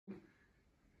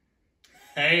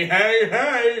Hey, hey,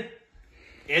 hey!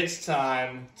 It's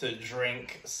time to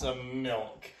drink some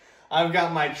milk. I've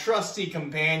got my trusty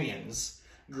companions,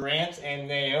 Grant and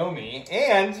Naomi,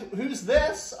 and who's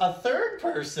this? A third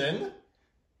person?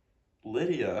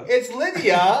 Lydia. It's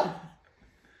Lydia!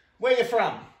 Where you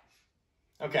from?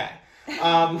 Okay.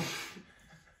 I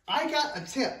got a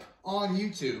tip on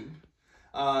YouTube.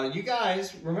 You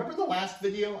guys, remember the last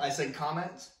video I said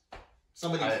comment?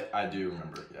 I do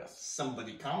remember, yes.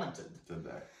 Somebody commented. Did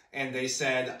that. And they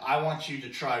said, I want you to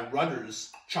try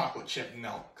Rutter's chocolate chip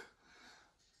milk,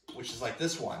 which is like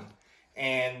this one,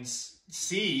 and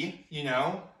see,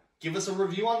 give us a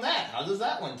review on that. How does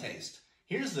that one taste?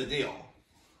 Here's the deal.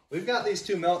 We've got these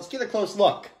two milks. Get a close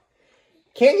look.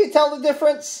 Can you tell the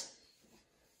difference?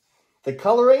 The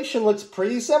coloration looks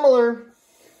pretty similar.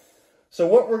 So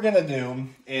what we're going to do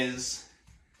is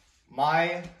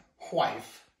my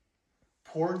wife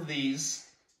poured these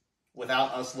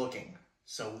without us looking.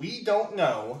 So we don't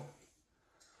know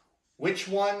which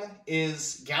one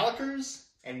is Galliker's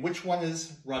and which one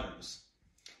is Rutter's.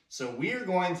 So we're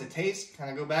going to taste, kind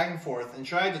of go back and forth, and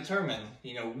try to determine,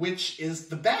 which is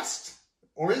the best.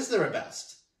 Or is there a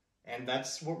best? And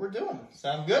that's what we're doing.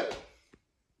 Sound good?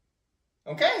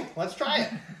 Okay, let's try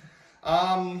it.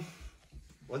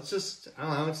 Let's just,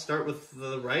 let's start with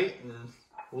the right, and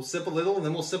we'll sip a little, and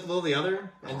then we'll sip a little the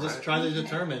other, and just try to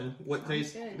determine what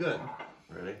tastes good.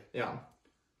 Ready? Yeah.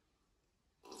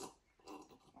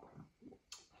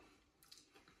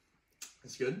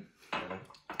 It's good. Okay.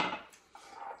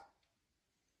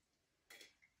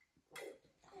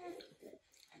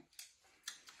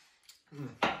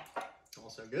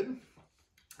 Also good.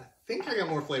 I think I got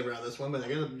more flavor out of this one, but I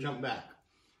gotta jump back.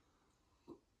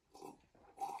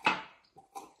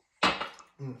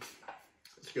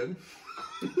 It's good.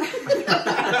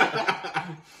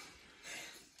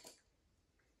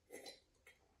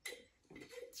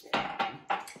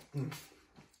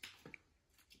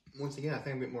 Once again, I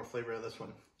think I get more flavor out of this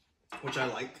one, which I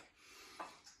like.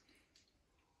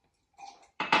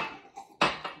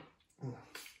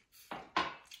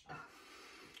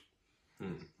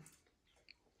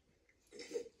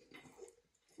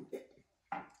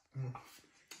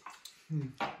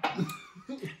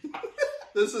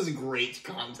 This is great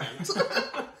content.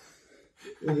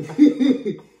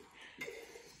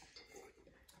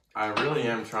 I really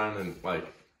am trying to,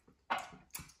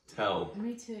 tell.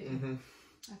 Me too.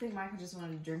 I think Michael just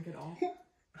wanted to drink it all.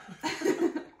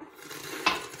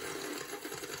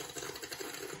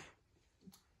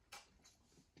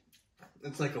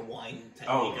 It's like a wine technique,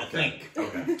 Oh, okay. I think.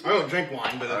 Okay. I don't drink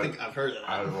wine, but I think I've heard of that.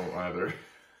 I don't either.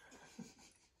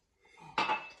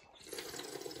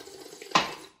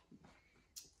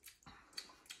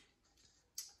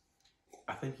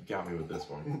 I think you got me with this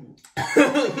one.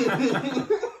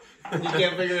 You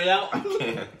can't figure it out? I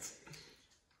can't.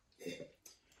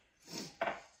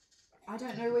 I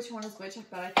don't know which one is which,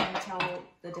 but I can tell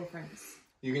the difference.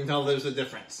 You can tell there's a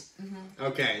difference.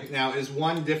 Okay, now is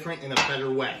one different in a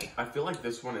better way? I feel like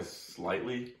this one is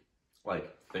slightly,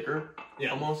 thicker,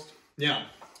 almost. Yeah,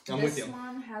 I'm with you. This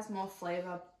one has more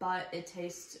flavor, but it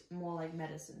tastes more like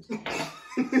medicine to me.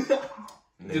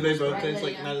 Do they both Right, taste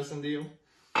like Lydia? medicine to you?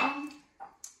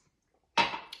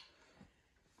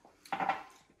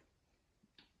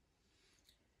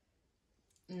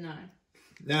 No.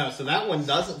 No, so that one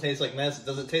doesn't taste like medicine.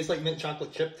 Does it taste like mint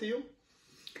chocolate chip to you?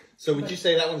 So would you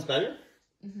say that one's better?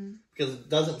 Because it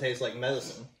doesn't taste like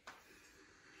medicine.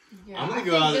 Yeah, I'm gonna I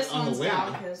go think out this on the one's limb.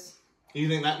 Galliker's. You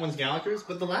think that one's Galliker's?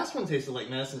 But the last one tasted like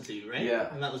medicine to you, right?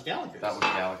 Yeah. And that was Galliker's. That was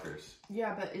Galliker's.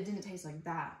 Yeah, but it didn't taste like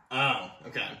that. Oh,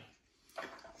 okay.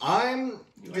 I'm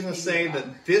gonna say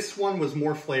that this one was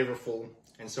more flavorful,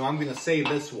 and so I'm gonna say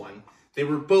this one. They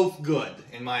were both good,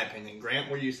 in my opinion.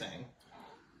 Grant, what are you saying?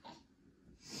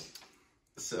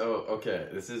 So, okay,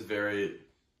 this is very...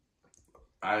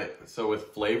 So with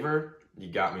flavor, you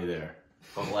got me there.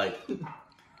 But,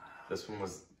 this one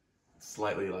was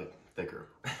slightly, thicker.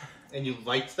 And you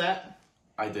liked that?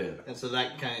 I did. And so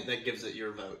that gives it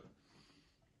your vote.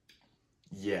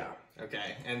 Yeah.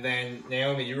 Okay, and then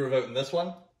Naomi, you were voting this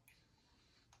one?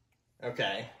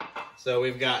 Okay, so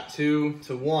we've got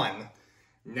 2-1.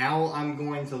 Now I'm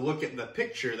going to look at the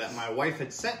picture that my wife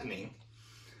had sent me,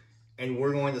 and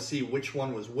we're going to see which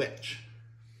one was which.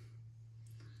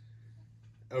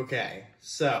 Okay,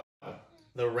 so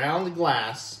the round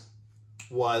glass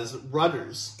was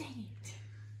Rutter's. Dang it.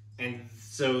 And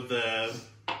so the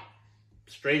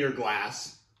straighter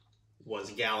glass was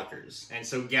Galliker's. And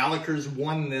so Galliker's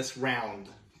won this round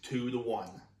 2-1.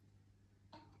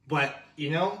 But,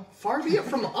 far be it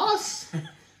from us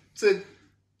to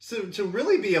So to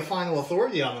really be a final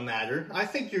authority on the matter, I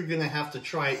think you're going to have to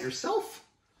try it yourself.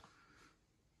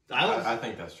 I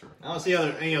think that's true. I don't see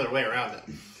any other way around it.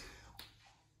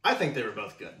 I think they were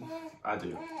both good. I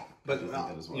do. But, I do think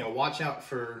that as well. you know, watch out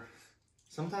for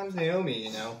sometimes Naomi,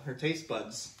 you know, her taste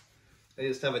buds. They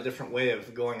just have a different way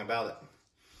of going about it.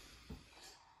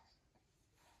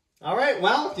 All right,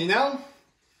 well, you know,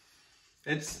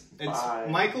 it's Bye.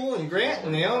 Michael and Grant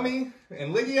and Naomi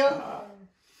and Lydia. Bye.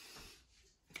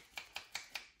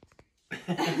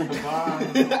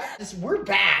 We're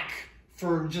back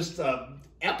for just a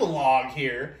epilogue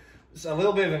here. It's a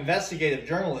little bit of investigative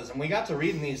journalism. We got to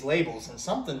reading these labels, and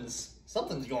something's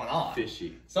going on.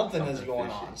 Fishy. Something is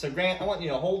going on. So, Grant, I want you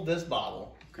to hold this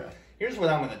bottle. Okay. Here's what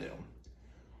I'm going to do.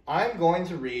 I'm going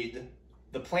to read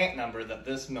the plant number that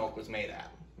this milk was made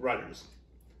at, Rutter's.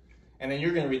 And then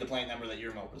you're going to read the plant number that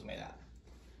your milk was made at.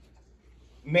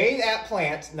 Made at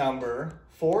plant number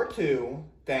 42-095.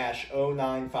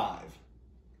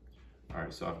 All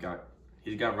right, so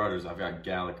he's got Rutters. I've got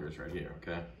Gallikers right here,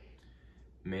 okay?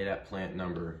 Made at plant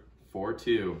number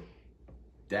 42-095.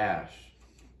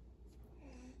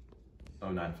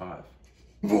 What?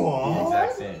 The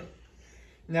exact same.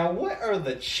 Now, what are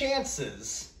the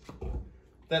chances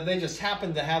that they just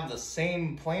happen to have the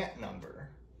same plant number?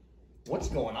 What's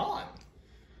going on?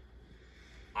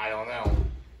 I don't know.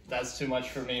 That's too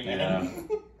much for me, man.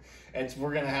 Yeah.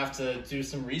 We're going to have to do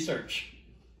some research.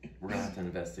 We're going to have to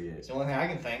investigate. It's the only thing I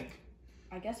can think.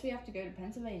 I guess we have to go to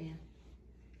Pennsylvania.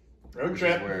 Road Which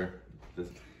trip. is where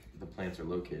the plants are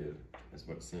located, is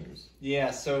what it seems.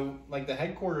 Yeah, so, like, the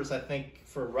headquarters, I think,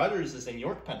 for Rutters is in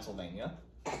York, Pennsylvania.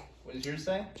 What did yours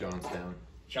say?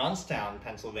 Johnstown,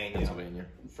 Pennsylvania.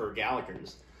 For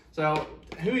Gallikers. So,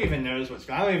 who even knows what's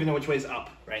going on? I don't even know which way's up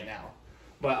right now.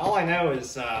 But all I know is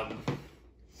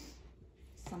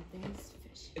Something's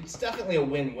fishy. it's definitely a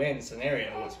win-win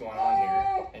scenario what's going on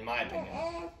here, in my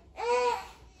opinion.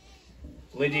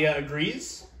 Lydia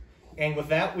agrees. And with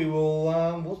that, we're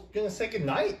going to say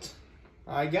goodnight,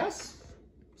 I guess.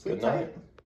 Sleep Good night. tight.